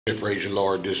Praise the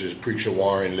Lord. This is Preacher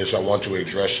Warren. Listen, I want to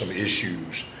address some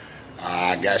issues.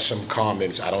 I got some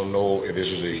comments. I don't know if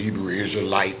this is a Hebrew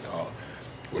Israelite or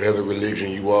whatever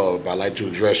religion you are, but I like to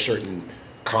address certain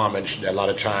comments that a lot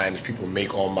of times people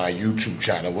make on my YouTube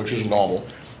channel, which is normal.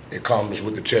 It comes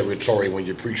with the territory when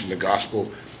you're preaching the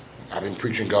gospel. I've been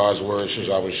preaching God's word since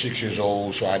I was 6 years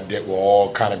old, so I dealt with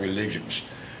all kind of religions.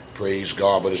 Praise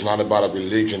God. But it's not about a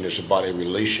religion. It's about a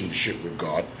relationship with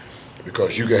God.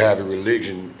 Because you can have a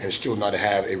religion and still not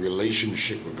have a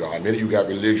relationship with God. Many of you got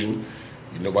religion.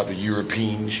 You know about the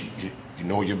Europeans. You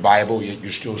know your Bible, yet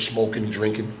you're still smoking,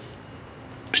 drinking,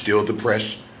 still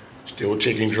depressed, still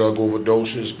taking drug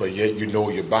overdoses, but yet you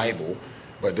know your Bible.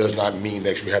 But it does not mean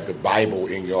that you have the Bible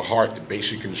in your heart, the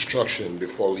basic instruction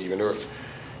before leaving earth.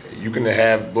 You can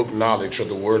have book knowledge of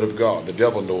the Word of God. The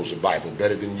devil knows the Bible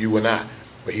better than you and I.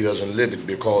 But he doesn't live it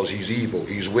because he's evil,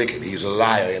 he's wicked, he's a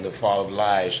liar, and the father of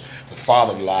lies. The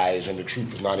father of lies, and the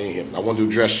truth is not in him. I want to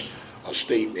address a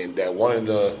statement that one of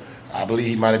the, I believe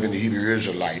he might have been the Hebrew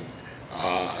Israelite.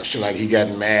 I feel like he got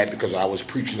mad because I was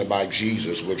preaching about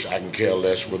Jesus, which I can care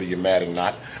less whether you're mad or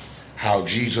not, how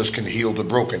Jesus can heal the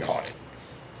brokenhearted.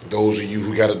 Those of you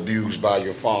who got abused by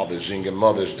your fathers and your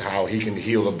mothers, how he can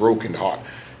heal a broken heart.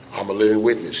 I'm a living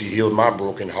witness. He healed my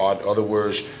broken heart. In other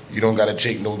words, you don't got to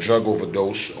take no drug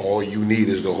overdose. All you need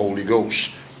is the Holy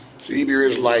Ghost. The Hebrew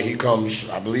Israelite, he comes,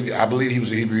 I believe he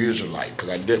was a Hebrew Israelite because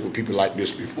I dealt with people like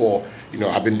this before. You know,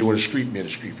 I've been doing street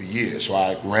ministry for years, so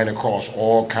I ran across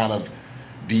all kind of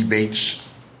debates.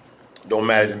 Don't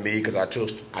matter to me because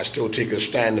I still take a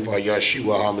stand for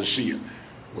Yeshua HaMashiach.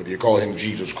 Whether you call him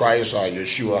Jesus Christ or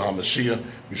Yeshua HaMashiach,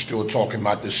 we're still talking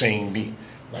about the same being.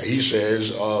 Now he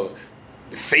says,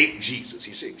 fake Jesus.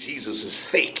 He said Jesus is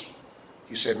fake.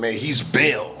 He said, man, he's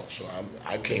Baal. So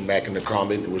I came back in the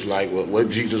comment and was like, well, what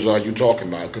Jesus are you talking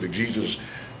about? Because the Jesus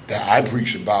that I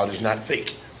preach about is not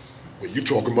fake. Well, you're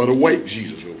talking about a white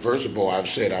Jesus. Well, first of all, I've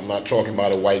said I'm not talking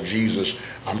about a white Jesus.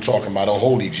 I'm talking about a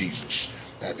holy Jesus.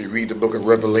 Now, if you read the book of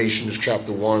Revelations,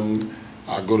 chapter 1,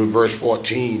 go to verse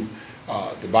 14,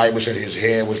 the Bible said his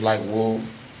hair was like wool,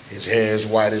 his hair is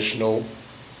white as snow,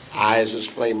 eyes as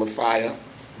flame of fire,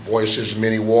 voices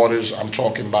many waters. I'm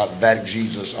talking about that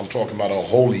Jesus. I'm talking about a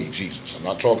holy Jesus. I'm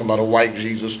not talking about a white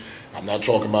Jesus. I'm not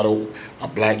talking about a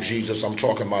black Jesus. I'm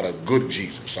talking about a good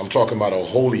Jesus. I'm talking about a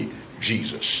holy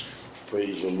Jesus.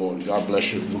 Praise the Lord. God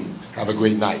bless you. Have a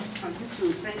great night.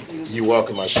 Thank you. You're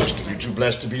welcome, my sister. You're too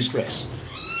blessed to be stressed.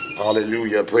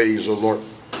 Hallelujah. Praise the Lord.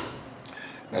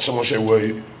 Now someone said, well,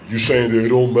 you saying that it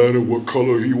don't matter what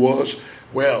color he was?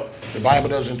 Well, the Bible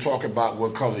doesn't talk about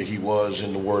what color he was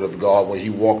in the Word of God when he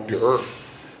walked the earth.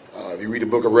 If you read the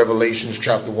book of Revelations,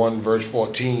 chapter 1, verse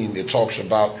 14, it talks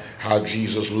about how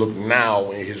Jesus looked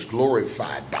now in his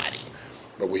glorified body.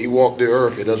 But when he walked the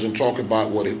earth, it doesn't talk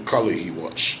about what color he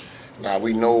was. Now,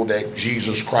 we know that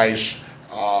Jesus Christ,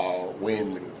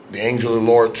 when the angel of the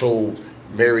Lord told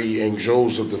Mary and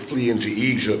Joseph to flee into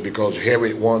Egypt because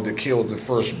Herod wanted to kill the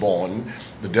firstborn,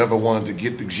 the devil wanted to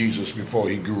get to Jesus before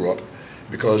he grew up,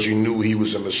 because he knew he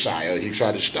was a Messiah. He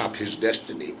tried to stop his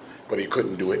destiny, but he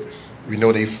couldn't do it. We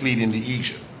know they fled into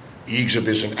Egypt. Egypt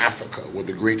is in Africa, where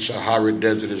the great Sahara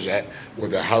Desert is at, where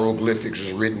the hieroglyphics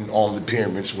is written on the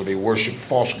pyramids, where they worship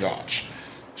false gods.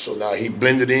 So now he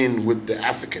blended in with the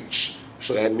Africans.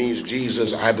 So that means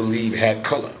Jesus, I believe, had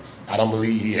color. I don't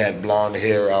believe he had blonde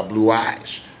hair or blue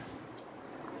eyes.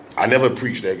 I never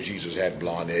preached that Jesus had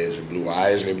blonde hairs and blue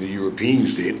eyes. Maybe the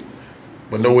Europeans did.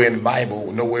 But nowhere in the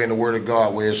Bible, nowhere in the Word of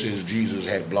God where it says Jesus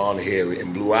had blonde hair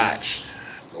and blue eyes.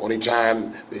 The only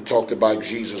time they talked about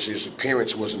Jesus, his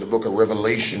appearance, was in the book of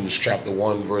Revelations, chapter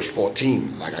 1, verse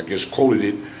 14, like I just quoted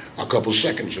it a couple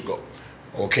seconds ago.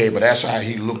 Okay, but that's how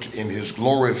he looked in his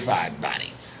glorified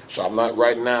body. So I'm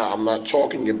not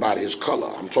talking about his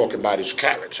color. I'm talking about his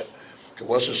character.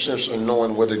 What's the sense of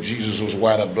knowing whether Jesus was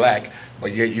white or black,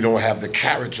 but yet you don't have the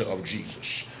character of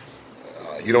Jesus?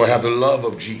 You don't have the love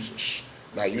of Jesus.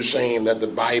 Now, you're saying that the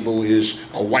Bible is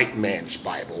a white man's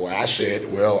Bible. Well, I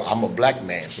said, well, I'm a black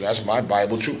man, so that's my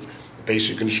Bible too.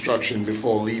 Basic instruction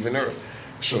before leaving earth.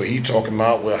 So he talking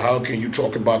about, well, how can you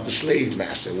talk about the slave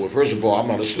master? Well, first of all, I'm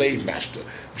not a slave master.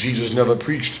 Jesus never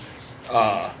preached,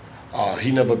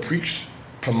 he never preached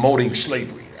promoting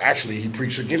slavery. Actually, he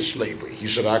preached against slavery. He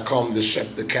said, I come to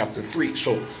set the captive free.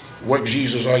 So what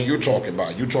Jesus are you talking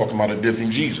about? You're talking about a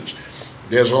different Jesus.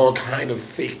 There's all kind of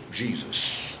fake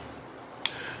Jesus.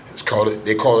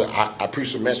 They call it, I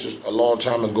preached a message a long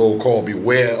time ago called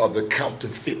Beware of the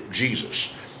Counterfeit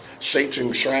Jesus.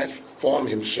 Satan transformed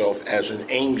himself as an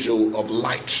angel of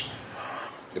light.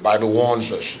 The Bible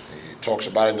warns us. It talks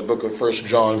about it in the book of 1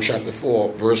 John chapter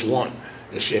 4, verse 1.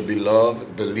 It said,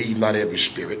 beloved, believe not every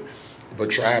spirit, but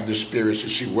try the spirits to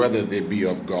see whether they be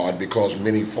of God, because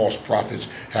many false prophets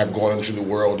have gone into the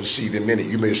world deceiving many.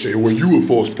 You may say, well, you a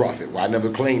false prophet. Well, I never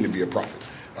claimed to be a prophet.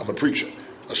 I'm a preacher,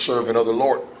 a servant of the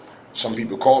Lord. Some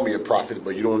people call me a prophet,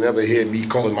 but you don't ever hear me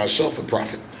calling myself a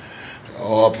prophet.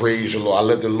 Oh, praise the Lord. I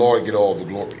let the Lord get all the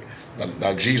glory.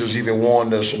 Now, Jesus even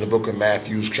warned us in the book of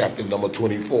Matthew, chapter number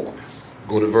 24.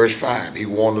 Go to verse 5. He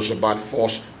warned us about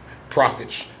false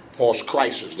prophets, false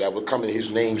Christs that would come in his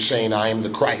name saying, I am the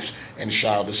Christ, and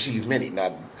shall deceive many.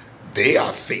 Now, they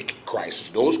are fake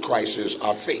Christs. Those Christs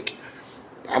are fake.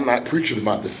 I'm not preaching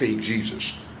about the fake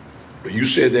Jesus. But you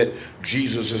said that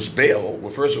Jesus is Baal.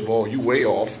 Well, first of all, you way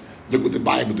off. Look what the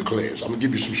Bible declares. I'm going to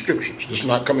give you some scriptures. This is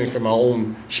not coming from my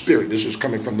own spirit. This is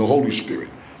coming from the Holy Spirit.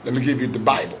 Let me give you the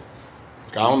Bible.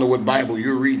 I don't know what Bible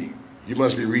you're reading. You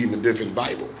must be reading a different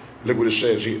Bible. Look what it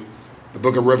says here. The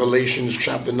book of Revelations,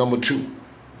 chapter number 2,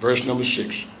 verse number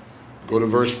 6. Go to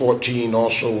verse 14,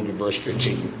 also to verse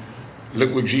 15.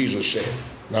 Look what Jesus said.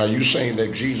 Now, you saying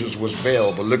that Jesus was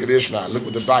Baal, but look at this now. Look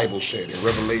what the Bible said in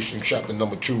Revelation, chapter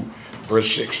number 2,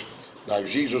 verse 6. Now,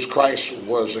 Jesus Christ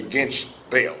was against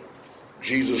Baal.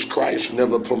 Jesus Christ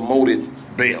never promoted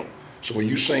Baal. So when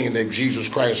you're saying that Jesus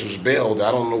Christ is Baal,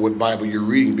 I don't know what Bible you're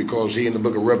reading, because here in the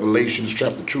book of Revelations,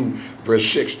 chapter 2, verse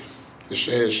 6, it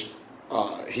says,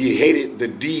 he hated the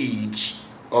deeds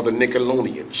of the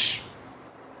Nicolaitans.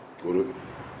 Go to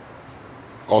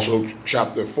also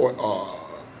chapter 4,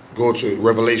 go to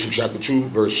Revelation chapter 2,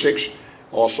 verse 6,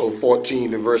 also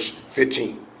 14 to verse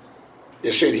 15.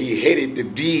 It said he hated the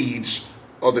deeds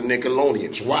of the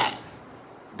Nicolaitans. Why?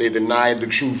 They denied the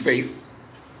true faith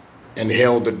and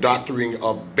held the doctrine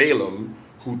of Balaam,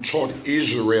 who taught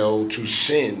Israel to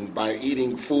sin by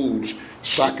eating foods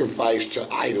sacrificed to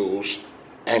idols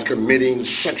and committing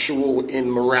sexual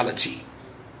immorality.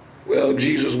 Well,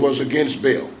 Jesus was against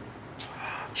Baal.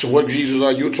 So what Jesus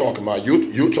are you talking about?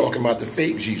 You're talking about the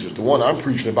fake Jesus. The one I'm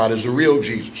preaching about is the real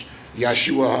Jesus,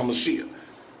 Yeshua HaMashiach.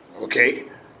 Okay?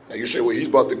 Now you say, well, he's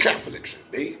about the Catholics.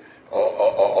 They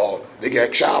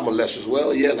got child molesters.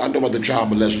 Well, yeah, I know about the child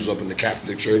molesters up in the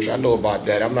Catholic Church. I know about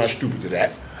that. I'm not stupid to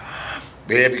that.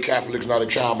 But every Catholic's not a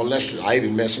child molester. I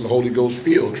even met some Holy Ghost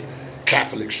filled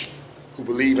Catholics who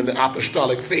believe in the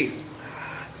apostolic faith.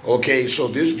 Okay, so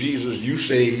this Jesus, you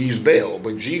say he's Baal,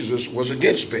 but Jesus was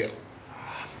against Baal.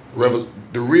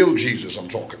 The real Jesus I'm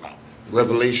talking about.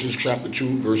 Revelations chapter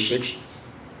 2, verse 6,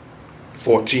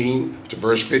 14 to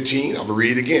verse 15. I'm going to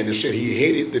read it again. It said he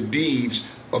hated the deeds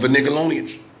of the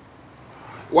Nicolaitans.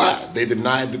 Why? They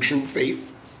denied the true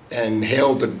faith and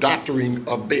held the doctrine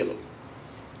of Balaam,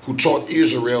 who taught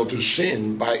Israel to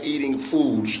sin by eating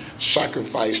foods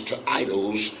sacrificed to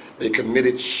idols. They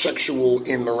committed sexual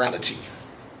immorality.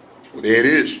 Well, there it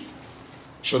is.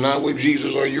 So now what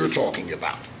Jesus are you talking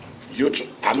about?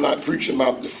 I'm not preaching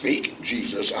about the fake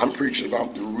Jesus. I'm preaching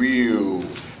about the real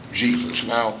Jesus.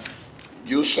 Now,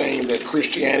 you're saying that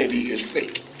Christianity is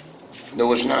fake.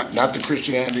 No, it's not. Not the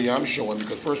Christianity I'm showing,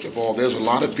 because first of all, there's a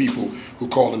lot of people who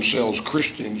call themselves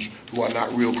Christians who are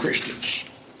not real Christians.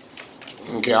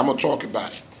 Okay, I'm going to talk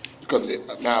about it.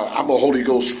 Because now, I'm a Holy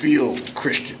Ghost filled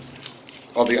Christian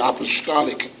of the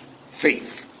apostolic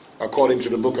faith, according to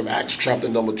the book of Acts, chapter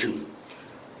number 2.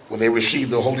 When they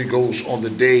received the Holy Ghost on the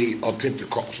day of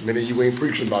Pentecost. Many of you ain't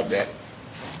preaching about that.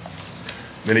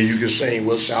 Many of you just saying,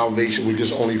 well, salvation was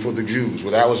just only for the Jews.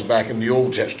 Well, that was back in the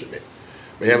Old Testament.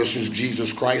 But ever since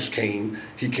Jesus Christ came,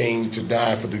 he came to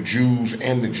die for the Jews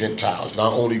and the Gentiles,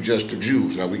 not only just the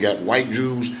Jews. Now, we got white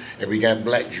Jews and we got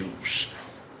black Jews.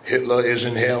 Hitler is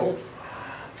in hell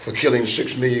for killing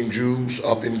 6 million Jews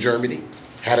up in Germany.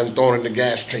 Had him thrown in the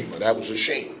gas chamber. That was a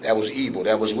shame. That was evil.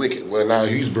 That was wicked. Well, now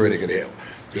he's burning in hell.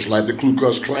 Just like the Ku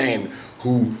Klux Klan,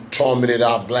 who tormented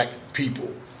our black people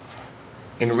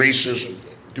in racism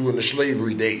during the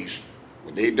slavery days.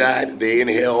 When they died, they in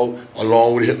hell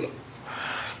along with Hitler.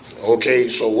 Okay,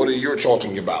 so what are you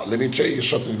talking about? Let me tell you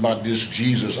something about this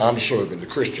Jesus I'm serving, the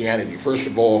Christianity. First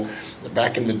of all,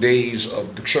 back in the days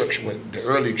of the church, the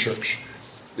early church,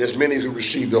 there's many who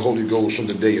received the Holy Ghost on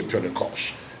the day of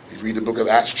Pentecost. You read the book of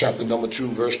Acts chapter number 2,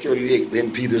 verse 38.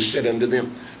 Then Peter said unto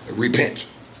them, repent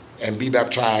and be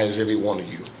baptized, every one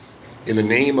of you, in the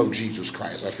name of Jesus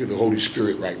Christ. I feel the Holy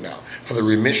Spirit right now, for the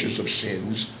remissions of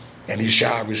sins, and he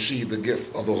shall receive the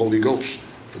gift of the Holy Ghost.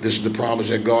 For this is the promise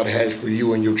that God has for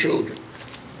you and your children.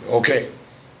 Okay.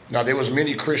 Now, there was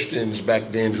many Christians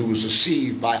back then who was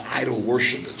deceived by idol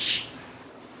worshipers.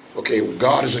 Okay,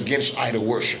 God is against idol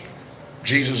worship.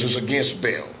 Jesus is against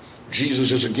Baal.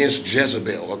 Jesus is against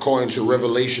Jezebel, according to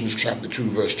Revelations chapter 2,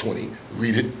 verse 20.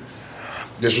 Read it.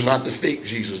 This is not the fake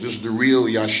Jesus. This is the real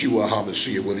Yeshua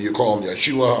HaMashiach. Whether you call him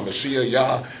Yeshua HaMashiach,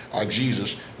 Yah, or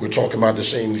Jesus, we're talking about the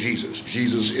same Jesus.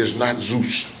 Jesus is not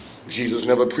Zeus. Jesus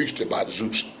never preached about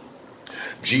Zeus.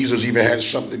 Jesus even had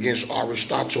something against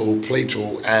Aristotle,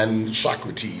 Plato, and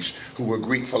Socrates, who were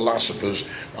Greek philosophers.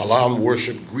 A lot of them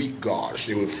worshiped Greek gods.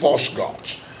 They were false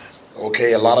gods.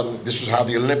 Okay, a lot of them, this is how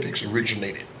the Olympics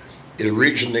originated. It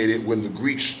originated when the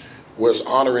Greeks was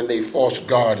honoring their false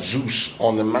god Zeus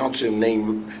on the mountain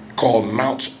named called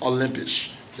Mount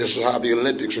Olympus. This is how the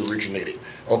Olympics originated.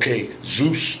 Okay,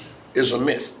 Zeus is a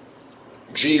myth.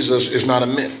 Jesus is not a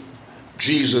myth.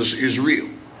 Jesus is real.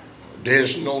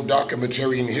 There's no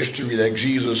documentary in history that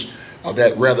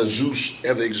Zeus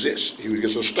ever exists. He was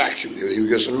just a statue. He was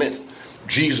just a myth.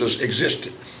 Jesus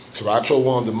existed. So I told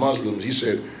one of the Muslims, he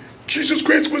said, Jesus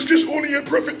Christ was just only a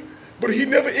prophet, but he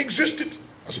never existed.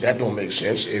 I said, that don't make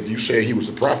sense. If you say he was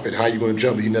a prophet, how are you going to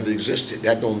tell me he never existed?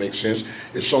 That don't make sense.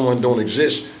 If someone don't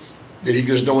exist, then he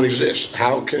just don't exist.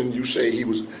 How can you say he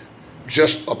was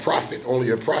just a prophet, only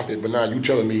a prophet, but now you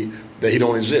telling me that he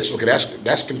don't exist? Okay,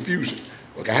 that's confusing.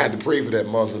 Okay, I had to pray for that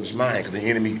Muslim's mind because the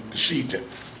enemy deceived him.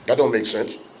 That don't make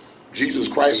sense. Jesus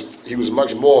Christ, he was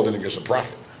much more than just a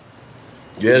prophet.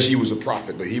 Yes, he was a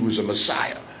prophet, but he was a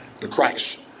Messiah, the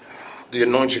Christ, the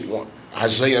anointed one.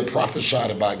 Isaiah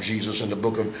prophesied about Jesus in the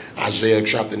book of Isaiah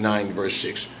chapter 9, verse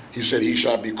 6. He said, he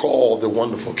shall be called the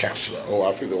wonderful counselor. Oh,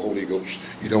 I feel the Holy Ghost.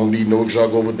 You don't need no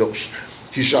drug overdose.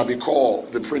 He shall be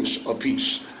called the Prince of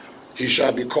Peace. He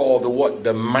shall be called the what?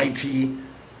 The mighty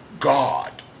God.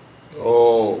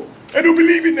 Oh, I don't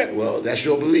believe in that. Well, that's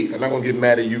your belief. I'm not going to get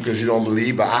mad at you because you don't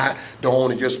believe, but I don't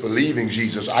only just believe in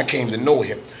Jesus. I came to know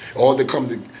him. Or to come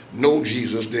to know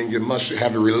Jesus, then you must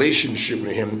have a relationship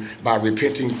with him by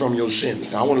repenting from your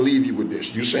sins. Now, I want to leave you with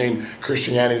this. You're saying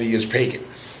Christianity is pagan.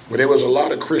 But there was a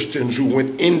lot of Christians who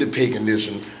went into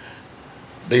paganism.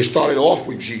 They started off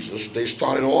with Jesus. They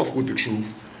started off with the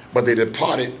truth, but they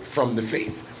departed from the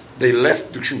faith. They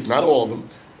left the truth. Not all of them.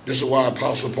 This is why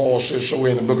Apostle Paul says so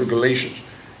in the book of Galatians.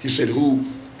 He said, who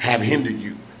have hindered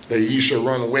you, that ye shall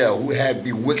run well? Who had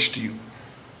bewitched you?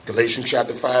 Galatians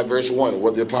chapter 5, verse 1,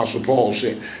 what the Apostle Paul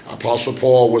said. Apostle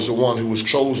Paul was the one who was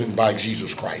chosen by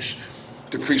Jesus Christ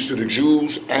to preach to the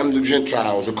Jews and the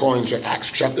Gentiles, according to Acts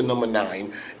chapter number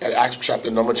 9 and Acts chapter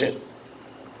number 10.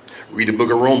 Read the book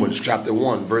of Romans chapter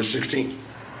 1, verse 16.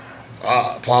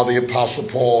 The Apostle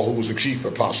Paul, who was the chief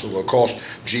apostle. Of course,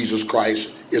 Jesus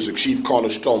Christ is the chief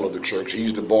cornerstone of the church.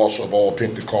 He's the boss of all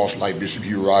Pentecost, like Bishop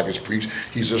Hugh Rogers preached.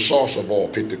 He's the source of all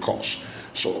Pentecost.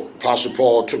 So Apostle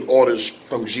Paul took orders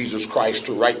from Jesus Christ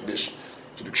to write this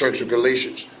to the church of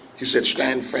Galatians. He said,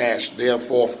 stand fast,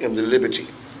 therefore, in the liberty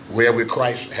wherewith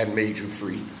Christ had made you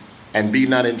free, and be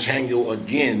not entangled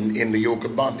again in the yoke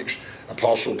of bondage.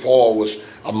 Apostle Paul was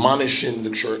admonishing the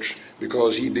church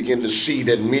because he began to see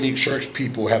that many church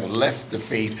people have left the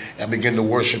faith and begin to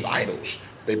worship idols.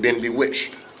 They've been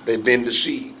bewitched. They've been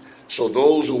deceived. So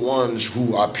those are ones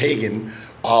who are pagan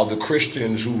are the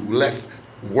Christians who left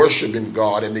worshiping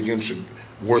God and began to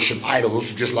worship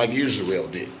idols just like Israel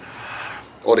did.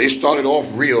 Or they started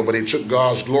off real, but they took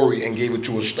God's glory and gave it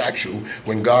to a statue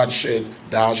when God said,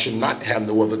 thou shalt not have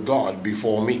no other God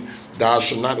before me. Thou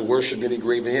shalt not worship any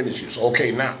graven images.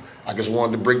 Okay, now, I just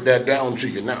wanted to break that down to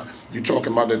you. Now, you're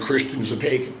talking about the Christians are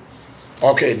pagan.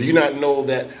 Okay, do you not know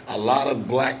that a lot of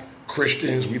black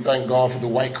Christians, we thank God for the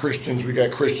white Christians, we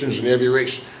got Christians in every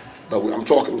race. But I'm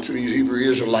talking to these Hebrew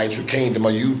Israelites who came to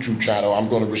my YouTube channel. I'm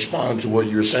going to respond to what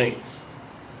you're saying.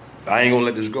 I ain't going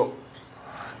to let this go.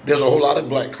 There's a whole lot of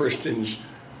black Christians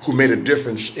who made a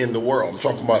difference in the world. I'm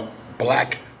talking about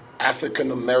black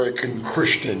African-American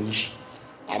Christians.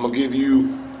 I'm going to give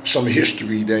you some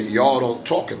history that y'all don't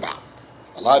talk about.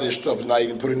 A lot of this stuff is not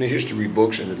even put in the history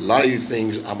books, and a lot of these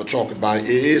things I'm going to talk about, it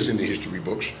is in the history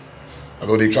books.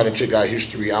 Although they try to take our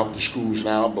history out the schools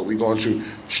now, but we're going to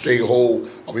stay whole,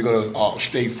 or we're going to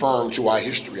stay firm to our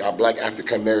history, our black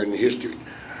African-American history.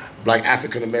 Black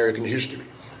African-American history.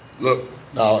 Look,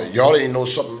 now, y'all didn't know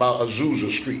something about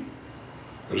Azusa Street.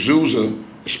 Azusa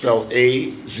is spelled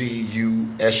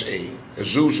A-Z-U-S-A.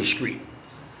 Azusa Street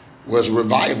was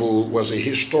a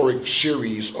historic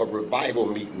series of revival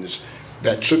meetings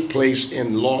that took place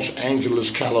in Los Angeles,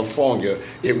 California.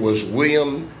 It was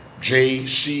William J.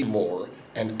 Seymour,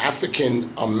 an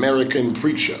African-American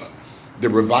preacher. The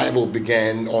revival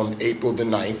began on April the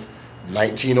 9th,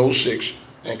 1906,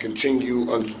 and continued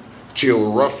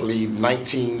until roughly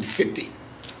 1950.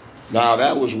 Now,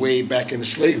 that was way back in the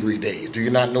slavery days. Do you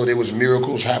not know there was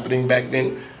miracles happening back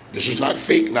then? This is not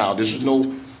fake now. This is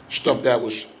no stuff that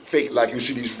was fake like you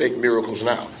see these fake miracles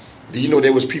now. Do you know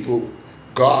there was people,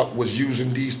 God was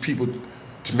using these people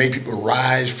to make people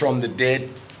rise from the dead.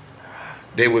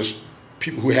 There was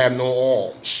people who had no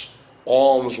arms.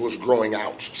 Arms was growing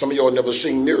out. Some of y'all never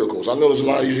seen miracles. I know there's a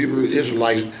lot of these Hebrew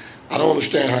Israelites. I don't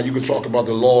understand how you can talk about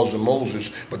the laws of Moses,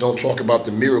 but don't talk about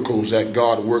the miracles that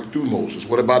God worked through Moses.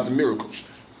 What about the miracles?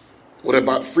 What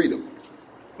about freedom?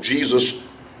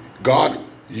 God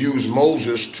used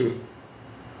Moses to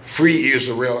free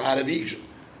Israel out of Egypt.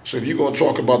 So if you're going to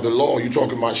talk about the law, you're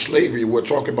talking about slavery, we're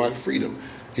talking about freedom.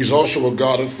 He's also a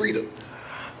God of freedom.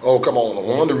 Oh, come on.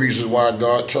 One of the reasons why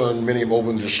God turned many of them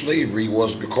over into slavery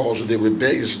was because of their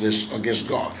rebelliousness against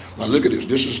God. Now look at this.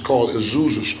 This is called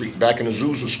Azusa Street. Back in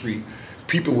Azusa Street,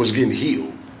 people was getting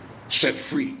healed, set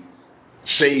free,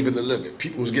 saved and delivered.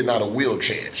 People was getting out of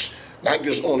wheelchairs. Not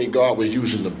just only God was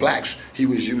using the blacks, he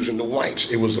was using the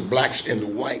whites. It was the blacks and the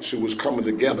whites who was coming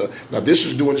together. Now this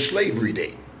is during Slavery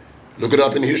Day. Look it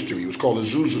up in history. It was called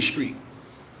Azusa Street.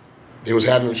 They was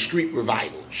having street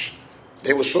revivals.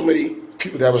 There were so many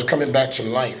people that was coming back to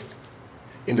life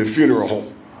in the funeral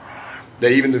home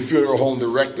that even the funeral home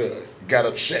director got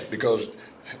upset because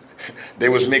they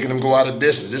was making them go out of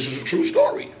business. This is a true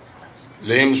story.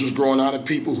 Limbs was growing out of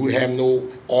people who had no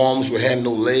arms, who had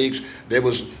no legs. There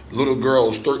was little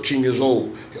girls, 13 years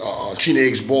old,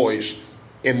 teenage boys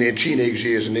in their teenage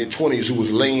years, in their 20s, who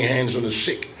was laying hands on the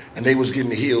sick, and they was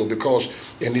getting healed because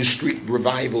in these street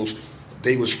revivals,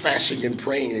 they was fasting and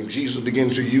praying, and Jesus began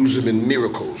to use them in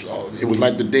miracles. It was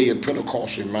like the day of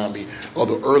Pentecost, remind me of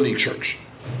the early church.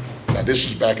 Now this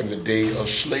is back in the day of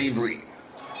slavery,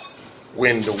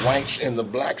 when the whites and the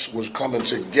blacks was coming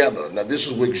together. Now this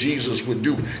is what Jesus would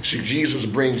do. See, Jesus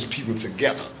brings people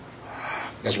together.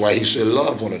 That's why he said,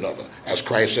 love one another, as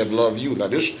Christ said, love you.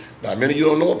 Now many of you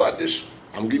don't know about this.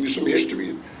 I'm giving you some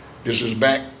history. This is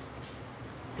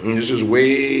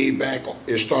way back.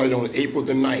 It started on April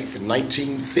the 9th in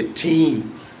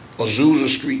 1915, Azusa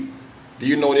Street. Do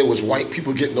you know there was white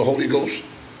people getting the Holy Ghost?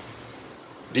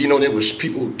 Do you know there was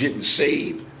people getting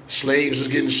saved? Slaves was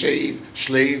getting saved.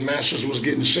 Slave masters was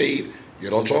getting saved. You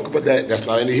don't talk about that. That's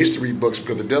not in the history books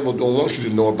because the devil don't want you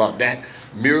to know about that.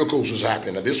 Miracles was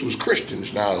happening. Now this was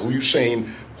Christians. Now who you saying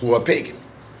who are pagan?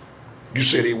 You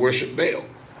say they worship Baal.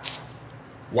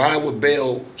 Why would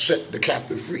Baal set the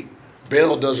captive free?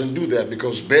 Baal doesn't do that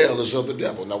because Baal is of the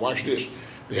devil. Now watch this.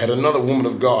 They had another woman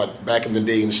of God back in the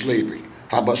day in slavery.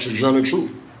 How about Sojourner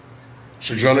Truth?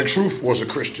 Sojourner Truth was a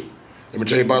Christian. Let me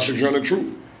tell you about Sojourner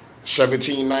Truth.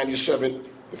 1797,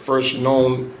 the first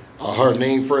known, her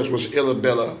name first was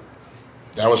Isabella.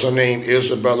 That was her name,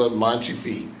 Isabella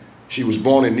Montefiore. She was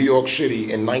born in New York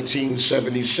City in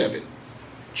 1977.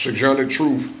 Sojourner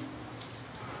Truth,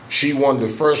 she won the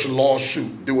first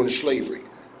lawsuit during slavery.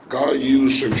 God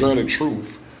used Sojourner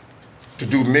Truth to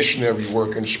do missionary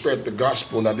work and spread the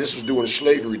gospel. Now this is during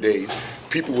slavery days.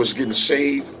 People was getting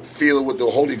saved, filled with the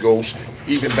Holy Ghost,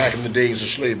 even back in the days of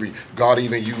slavery. God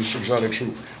even used Sojourner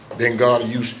Truth. Then God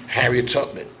used Harriet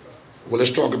Tubman. Well,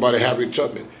 let's talk about Harriet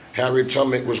Tubman. Harriet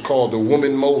Tubman was called the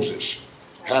woman Moses.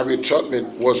 Harriet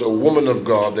Tubman was a woman of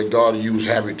God that God used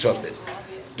Harriet Tubman.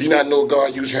 Do you not know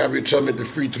God used Harriet Tubman to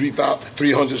free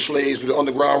 300 slaves to the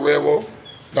Underground Railroad?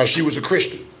 Now, she was a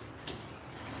Christian.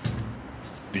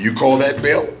 Do you call that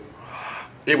Baal?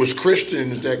 It was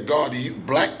Christians that God used,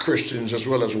 black Christians as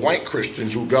well as white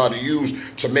Christians, who God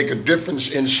used to make a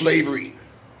difference in slavery.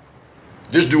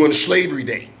 This during Slavery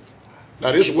Day.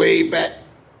 Now this way back,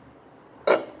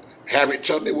 Harriet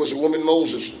Tubman was a woman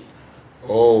Moses.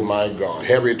 Oh my God,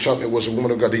 Harriet Tubman was a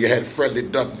woman of God. You had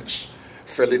Frederick Douglass.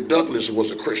 Frederick Douglass was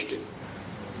a Christian.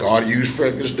 God used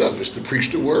Frederick Douglass to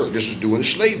preach the word. This is during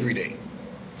Slavery Day.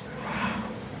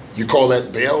 You call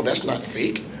that Baal? That's not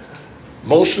fake.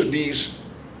 Most of these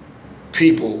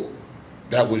people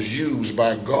that was used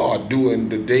by God during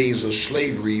the days of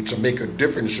slavery to make a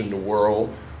difference in the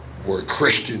world were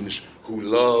Christians who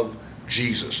loved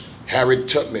Jesus. Harriet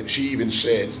Tubman, she even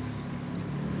said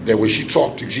that when she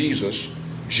talked to Jesus,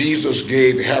 Jesus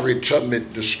gave Harriet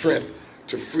Tubman the strength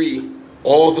to free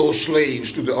all those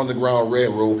slaves through the Underground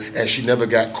Railroad, and she never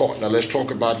got caught. Now let's talk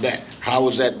about that. How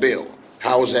is that Baal?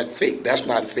 How is that fake? That's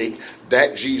not fake.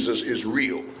 That Jesus is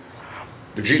real.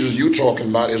 The Jesus you're talking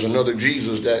about is another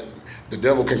Jesus that the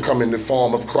devil can come in the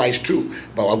form of Christ too.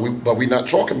 But we're not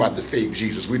talking about the fake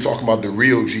Jesus. We're talking about the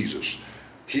real Jesus.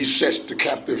 He sets the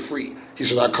captive free. He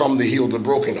said, I come to heal the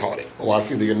brokenhearted. Oh, I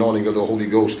feel the anointing of the Holy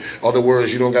Ghost. Other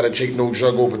words, you don't got to take no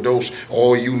drug overdose.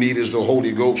 All you need is the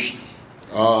Holy Ghost.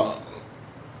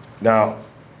 Now,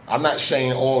 I'm not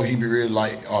saying all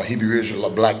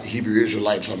black Hebrew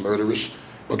Israelites are murderers.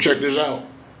 But check this out.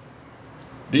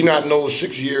 Do you not know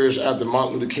 6 years after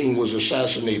Martin Luther King was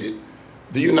assassinated,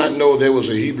 Do you not know there was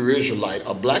a Hebrew Israelite,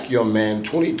 a black young man,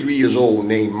 23 years old,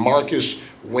 named Marcus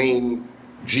Wayne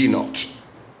Genout?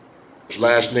 His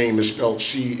last name is spelled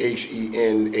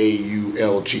Chenault.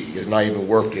 It's not even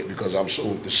worth it because I'm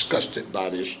so disgusted by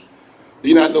this. Do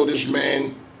you not know this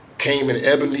man came in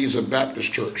Ebenezer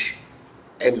Baptist Church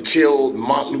and killed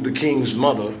Martin Luther King's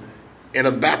mother in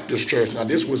a Baptist church? Now,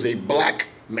 this was a black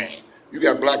man. You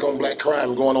got black on black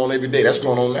crime going on every day. That's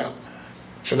going on now.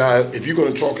 So now, if you're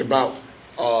going to talk about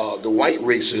the white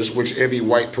races, which every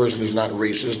white person is not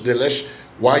racist, then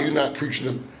why are you not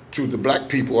preaching to the black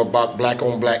people about black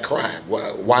on black crime?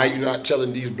 Why are you not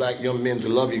telling these black young men to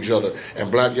love each other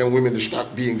and black young women to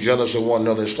stop being jealous of one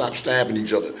another and stop stabbing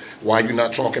each other? Why are you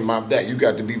not talking about that? You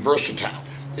got to be versatile.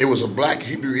 It was a black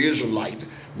Hebrew Israelite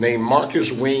named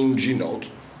Marcus Wayne Genout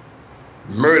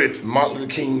murdered Martin Luther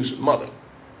King's mother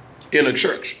in a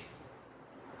church.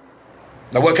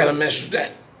 Now, what kind of mess is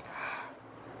that?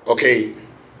 Okay,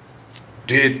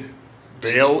 did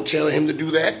Baal tell him to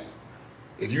do that?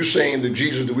 If you're saying that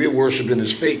Jesus that we're worshiping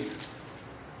is fake,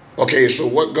 okay, so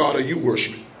what God are you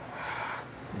worshiping?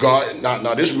 God,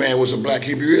 now this man was a black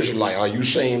Hebrew Israelite. Are you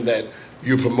saying that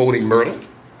you're promoting murder?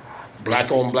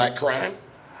 Black on black crime?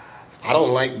 I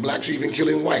don't like blacks even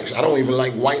killing whites. I don't even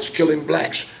like whites killing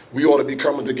blacks. We ought to be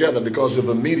coming together because if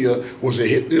the media was to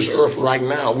hit this earth right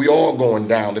now, we all going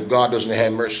down if God doesn't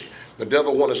have mercy. The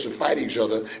devil wants us to fight each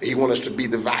other. He wants us to be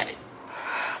divided.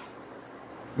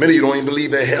 Many of you don't even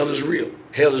believe that hell is real.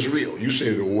 Hell is real. You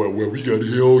say, well, we got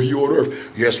hell here on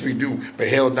earth. Yes, we do. But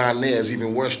hell down there is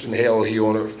even worse than hell here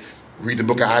on earth. Read the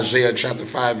book of Isaiah chapter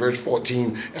 5 verse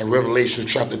 14 and Revelation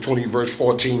chapter 20 verse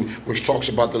 14, which talks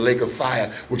about the lake of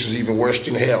fire, which is even worse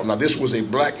than hell. Now, this was a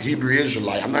black Hebrew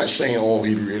Israelite. I'm not saying all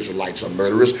Hebrew Israelites are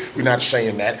murderers. We're not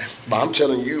saying that. But I'm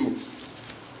telling you,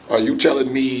 are you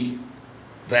telling me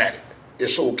that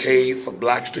it's okay for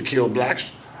blacks to kill blacks?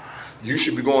 You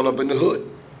should be going up in the hood.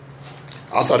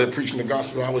 I started preaching the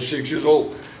gospel when I was 6 years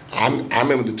old. I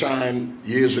remember the time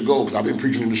years ago, because I've been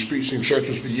preaching in the streets and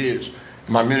churches for years.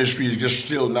 My ministry is just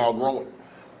still now growing.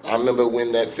 I remember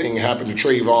when that thing happened to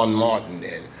Trayvon Martin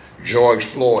and George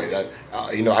Floyd.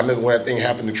 I remember when that thing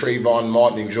happened to Trayvon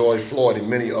Martin and George Floyd and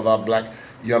many of our black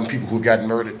young people who got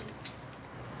murdered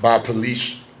by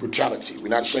police brutality. We're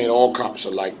not saying all cops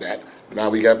are like that. But now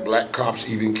we got black cops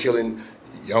even killing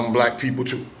young black people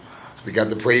too. We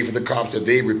got to pray for the cops that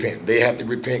they repent. They have to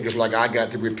repent just like I got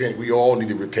to repent. We all need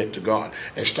to repent to God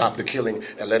and stop the killing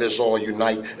and let us all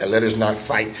unite and let us not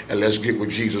fight and let's get with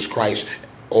Jesus Christ.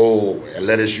 Oh, and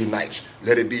let us unite.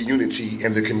 Let it be unity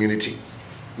in the community.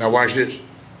 Now watch this.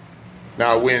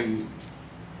 Now when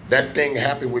that thing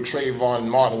happened with Trayvon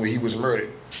Martin when he was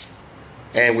murdered,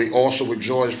 and we also with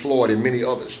George Floyd and many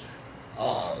others,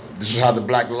 this is how the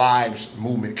Black Lives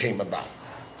Movement came about.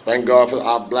 Thank God for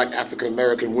our black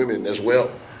African-American women as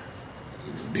well.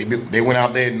 They went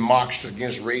out there and marched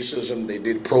against racism. They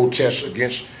did protests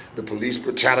against the police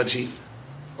brutality.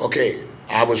 Okay,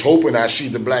 I was hoping I'd see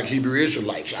the black Hebrew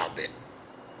Israelites out there.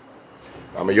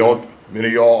 I mean, many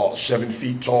of y'all are 7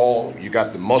 feet tall. You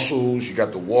got the muscles. You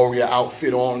got the warrior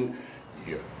outfit on.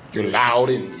 You're loud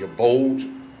and you're bold.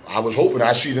 I was hoping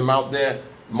I'd see them out there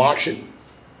marching.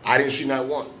 I didn't see not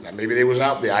one. Now, maybe they was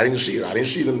out there. I didn't see it. I didn't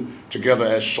see them together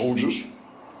as soldiers.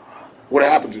 What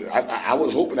happened to them? I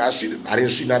was hoping I'd see them. I didn't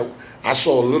see not. I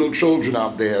saw little children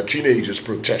out there, teenagers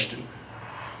protesting.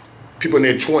 People in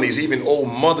their 20s, even old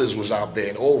mothers was out there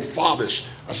and old fathers.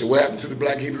 I said, what happened to the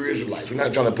black Hebrew Israelites? We're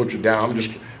not trying to put you down. I'm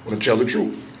just going to tell the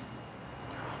truth.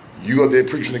 You are there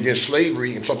preaching against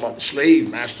slavery and talking about the slave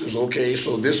masters. Okay,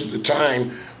 so this is the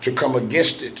time to come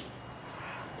against it.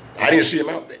 I didn't see them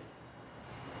out there.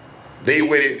 They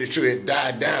waited until it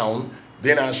died down.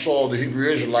 Then I saw the Hebrew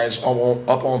Israelites up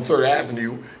on 3rd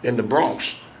Avenue in the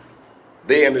Bronx.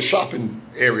 They in the shopping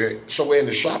area, somewhere in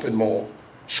the shopping mall,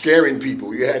 scaring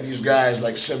people. You had these guys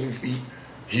like 7 feet,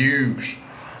 huge,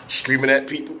 screaming at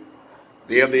people.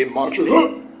 They marching,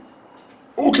 huh?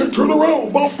 Okay, turn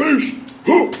around, my face,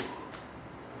 huh?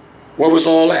 What was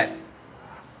all that?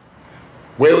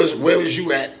 Where was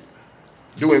you at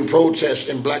doing protests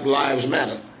in Black Lives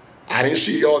Matter? I didn't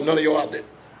see y'all, none of y'all out there.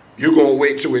 You're going to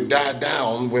wait till it died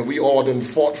down when we all done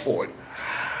fought for it.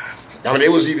 I mean,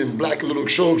 there was even black little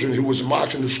children who was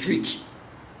marching the streets.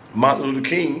 Martin Luther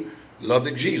King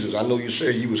loved Jesus. I know you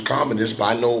say he was communist,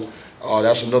 but I know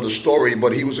that's another story,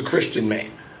 but he was a Christian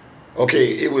man.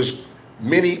 Okay, it was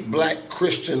many black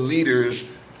Christian leaders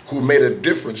who made a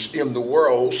difference in the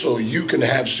world so you can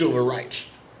have civil rights,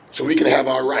 so we can have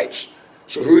our rights.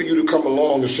 So who are you to come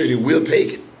along and say that we're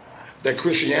pagan? that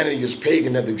Christianity is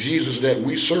pagan, that the Jesus that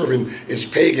we serving is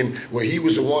pagan, where he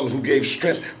was the one who gave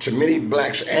strength to many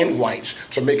blacks and whites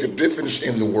to make a difference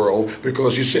in the world,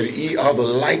 because he said, ye are the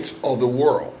light of the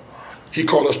world. He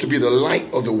called us to be the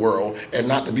light of the world and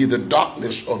not to be the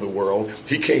darkness of the world.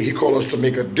 He called us to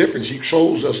make a difference. He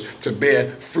chose us to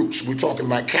bear fruits. We're talking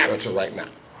about character right now.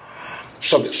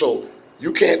 So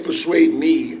you can't persuade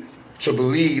me to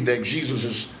believe that Jesus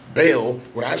is Baal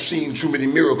when I've seen too many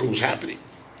miracles happening.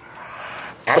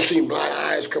 I've seen blind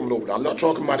eyes coming open. I'm not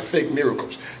talking about the fake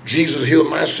miracles. Jesus healed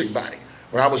my sick body.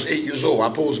 When I was 8 years old, I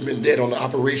supposed to have been dead on the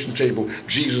operation table.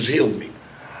 Jesus healed me.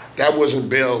 That wasn't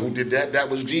Baal who did that. That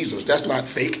was Jesus. That's not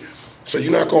fake. So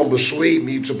you're not going to persuade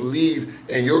me to believe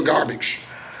in your garbage.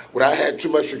 When I had too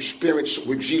much experience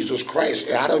with Jesus Christ,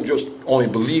 and I don't just only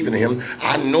believe in him,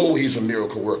 I know he's a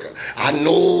miracle worker. I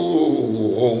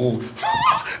know,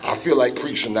 I feel like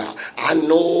preaching now. I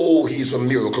know he's a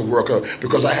miracle worker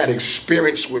because I had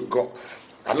experience with God.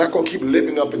 I'm not going to keep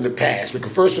living up in the past,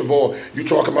 because first of all, you're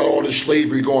talking about all this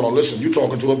slavery going on. Listen, you're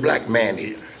talking to a black man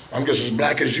here. I'm just as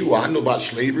black as you are. I know about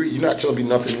slavery. You're not telling me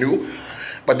nothing new.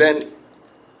 But then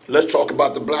let's talk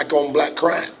about the black on black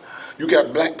crime. You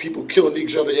got black people killing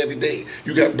each other every day.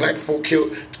 You got black folk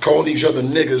calling each other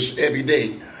niggas every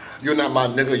day. You're not my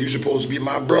nigga. You're supposed to be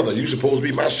my brother. You're supposed to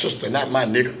be my sister, not my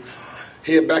nigga.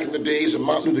 Here back in the days of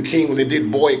Martin Luther King, when they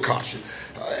did boycotts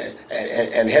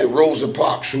and had Rosa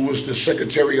Parks, who was the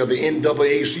secretary of the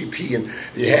NAACP, and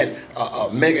they had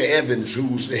Mega Evans,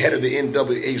 who's the head of the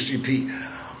NAACP.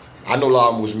 I know a lot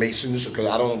of them was Masons, because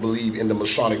I don't believe in the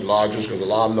Masonic lodges, because a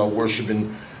lot of them are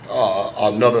worshiping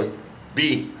another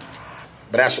being.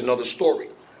 But that's another story.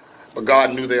 But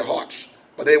God knew their hearts.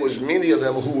 But there was many of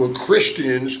them who were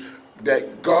Christians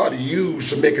that God used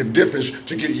to make a difference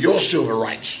to get your civil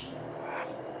rights.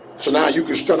 So now you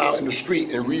can stand out in the street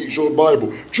and read your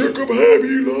Bible. Jacob have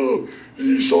he loved,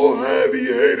 Esau have he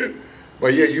hated.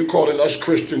 But yet you calling us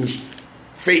Christians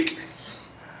fake.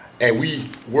 And we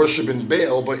worshiping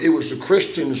Baal, but it was the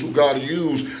Christians who God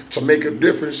used to make a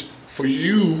difference for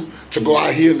you to go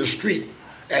out here in the street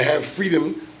and have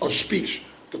freedom of speech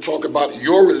to talk about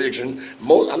your religion.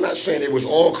 I'm not saying it was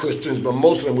all Christians, but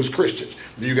most of them was Christians.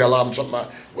 Then you got a lot of them talking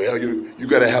about, well, you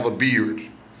got to have a beard.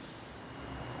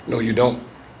 No, you don't.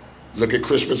 Look at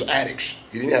Crispus Attucks.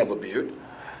 He didn't have a beard.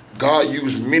 God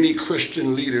used many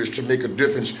Christian leaders to make a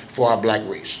difference for our black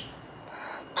race.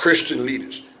 Christian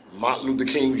leaders. Martin Luther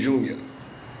King Jr.,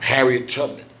 Harriet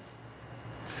Tubman.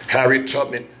 Harriet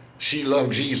Tubman, she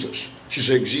loved Jesus. She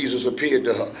said Jesus appeared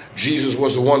to her. Jesus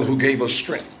was the one who gave her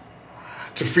strength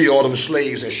to free all them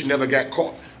slaves, and she never got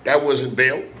caught. That wasn't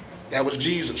Baal. That was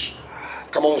Jesus.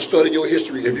 Come on, study your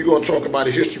history. If you're going to talk about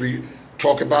a history,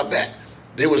 talk about that.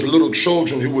 There was little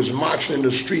children who was marching in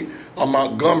the street of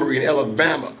Montgomery in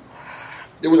Alabama.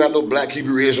 There was not no black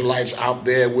Hebrew Israelites out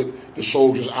there with the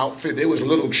soldiers' outfit. There was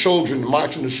little children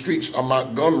marching the streets of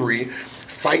Montgomery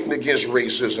fighting against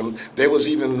racism. There was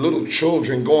even little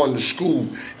children going to school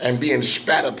and being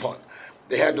spat upon.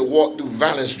 They had to walk through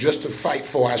violence just to fight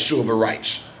for our civil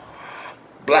rights.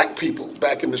 Black people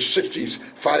back in the 60s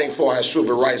fighting for our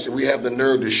civil rights, and we have the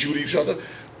nerve to shoot each other.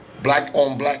 Black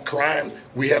on black crime.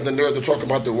 We have the nerve to talk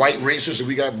about the white racists, and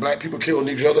we got black people killing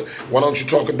each other. Why don't you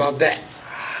talk about that?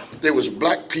 There was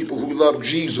black people who loved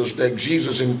Jesus, that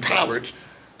Jesus empowered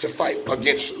to fight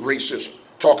against racism.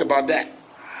 Talk about that.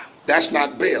 That's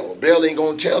not Baal. Baal ain't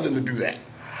going to tell them to do that.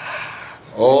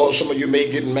 Oh, some of you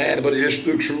may get mad, but it's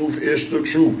the truth. It's the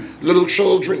truth. Little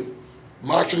children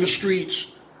marching the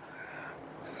streets.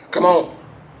 Come on.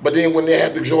 But then when they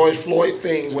had the George Floyd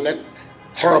thing, when that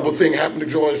horrible thing happened to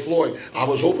George Floyd, I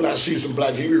was hoping I'd see some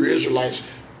black Hebrew Israelites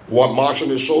marching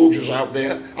as soldiers out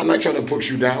there. I'm not trying to put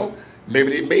you down.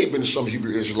 Maybe there may have been some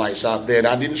Hebrew Israelites out there and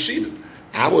I didn't see them.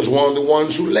 I was one of the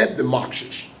ones who led the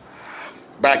marches.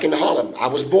 Back in Harlem, I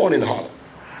was born in Harlem.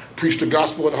 Preached the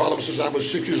gospel in Harlem since I was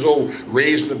 6 years old,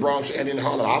 raised in the Bronx and in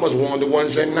Harlem. I was one of the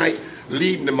ones that night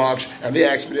leading the march, and they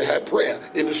asked me to have prayer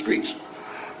in the streets.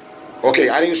 Okay,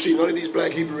 I didn't see none of these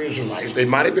black Hebrew Israelites. They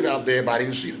might have been out there, but I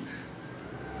didn't see them.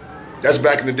 That's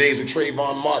back in the days of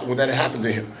Trayvon Martin when that happened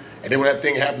to him. And then when that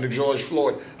thing happened to George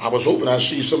Floyd, I was hoping I'd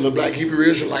see some of the black Hebrew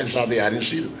Israelites out there. I didn't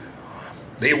see them.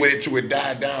 They waited till it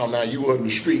died down. Now you were in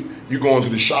the street, you going to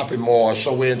the shopping mall or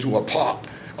somewhere into a park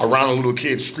around little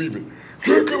kids screaming,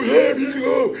 Jacob have ye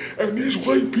love, and these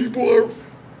white people are...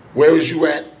 Where was you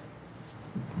at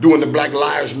doing the Black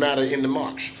Lives Matter in the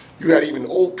march? You had even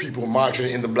old people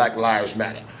marching in the Black Lives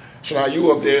Matter. So now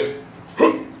you up there,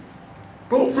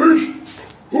 fish,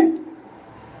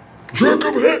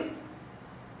 Jacob have...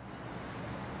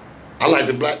 I like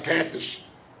the Black Panthers.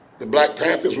 The Black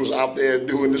Panthers was out there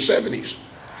during the 70s.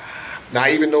 Now,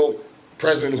 even though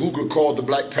President Hoover called the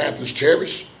Black Panthers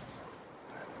terrorists,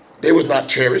 they was not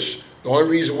terrorists. The only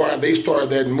reason why they started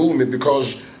that movement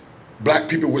because black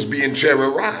people was being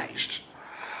terrorized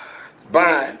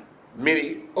by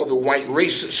many of the white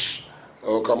racists.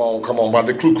 Oh, come on, by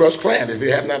the Ku Klux Klan. If it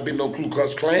had not been no Ku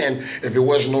Klux Klan, if it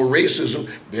wasn't no racism,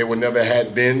 there would never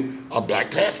have been a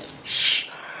Black Panther.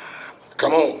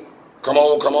 Come on.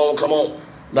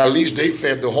 Now, at least they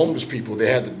fed the homeless people.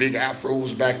 They had the big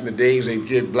afros back in the days. They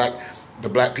give the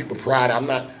black people pride. I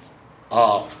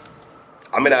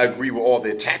agree with all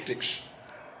their tactics,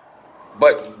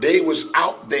 but they was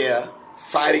out there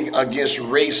fighting against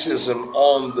racism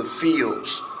on the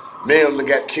fields. Many of them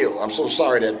got killed. I'm so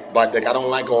sorry that I don't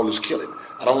like all this killing.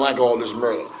 I don't like all this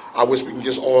murder. I wish we can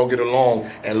just all get along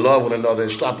and love one another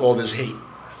and stop all this hate.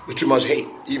 There's too much hate,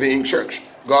 even in church.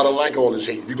 God don't like all this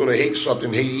hate. If you're going to hate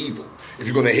something, hate evil. If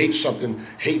you're going to hate something,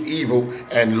 hate evil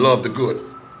and love the good.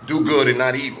 Do good and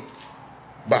not evil.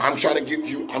 But I'm trying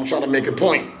to make a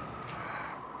point.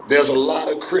 There's a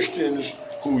lot of Christians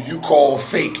who you call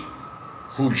fake,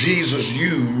 who Jesus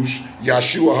used,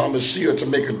 Yeshua HaMashiach, to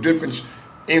make a difference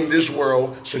in this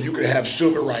world so you can have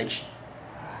civil rights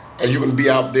and you can be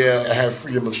out there and have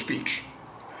freedom of speech.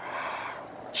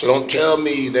 So don't tell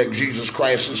me that Jesus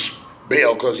Christ is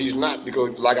Baal, because he's not,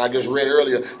 because like I just read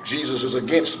earlier, Jesus is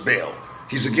against Baal.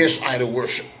 He's against idol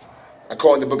worship,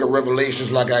 according to the book of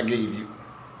Revelations like I gave you.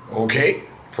 Okay?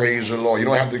 Praise the Lord. You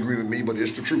don't have to agree with me, but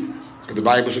it's the truth. Because the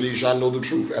Bible says you shall know the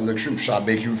truth, and the truth shall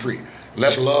make you free.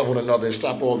 Let's love one another and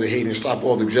stop all the hate and stop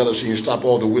all the jealousy and stop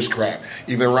all the witchcraft.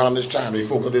 Even around this time, they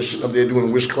folk are sitting up there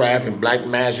doing witchcraft and black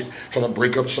magic, trying to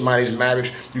break up somebody's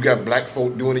marriage. You got black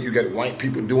folk doing it. You got white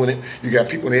people doing it. You got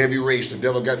people in every race. The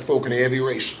devil got folk in every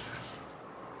race.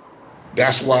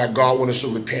 That's why God wants us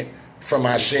to repent from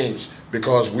our sins,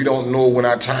 because we don't know when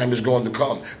our time is going to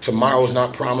come. Tomorrow is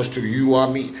not promised to you or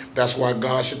me. That's why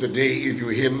God said today, if you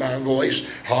hear my voice,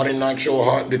 harden not your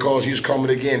heart, because he's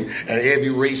coming again. And every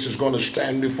race is going to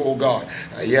stand before God.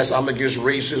 Yes, I'm against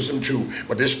racism too,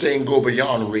 but this thing go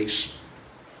beyond race.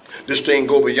 This thing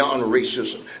go beyond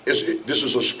racism. This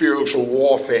is a spiritual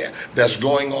warfare that's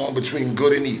going on between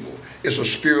good and evil. It's a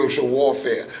spiritual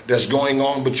warfare that's going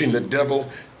on between the devil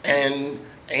and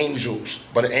angels,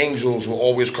 but the angels will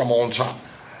always come on top.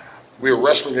 We're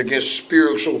wrestling against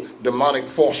spiritual demonic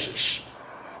forces.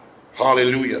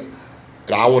 Hallelujah.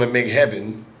 And I want to make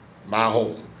heaven my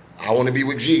home. I want to be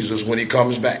with Jesus when he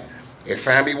comes back. If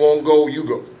family won't go, you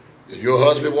go. If your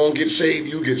husband won't get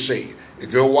saved, you get saved.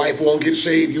 If your wife won't get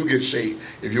saved, you get saved.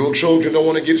 If your children don't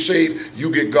want to get saved, you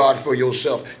get God for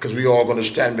yourself, because we all going to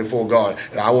stand before God.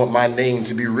 And I want my name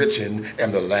to be written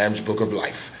in the Lamb's Book of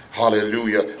Life.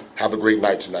 Hallelujah. Have a great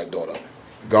night tonight, daughter.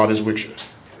 God is with you.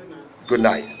 Good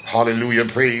night. Hallelujah.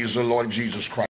 Praise the Lord Jesus Christ.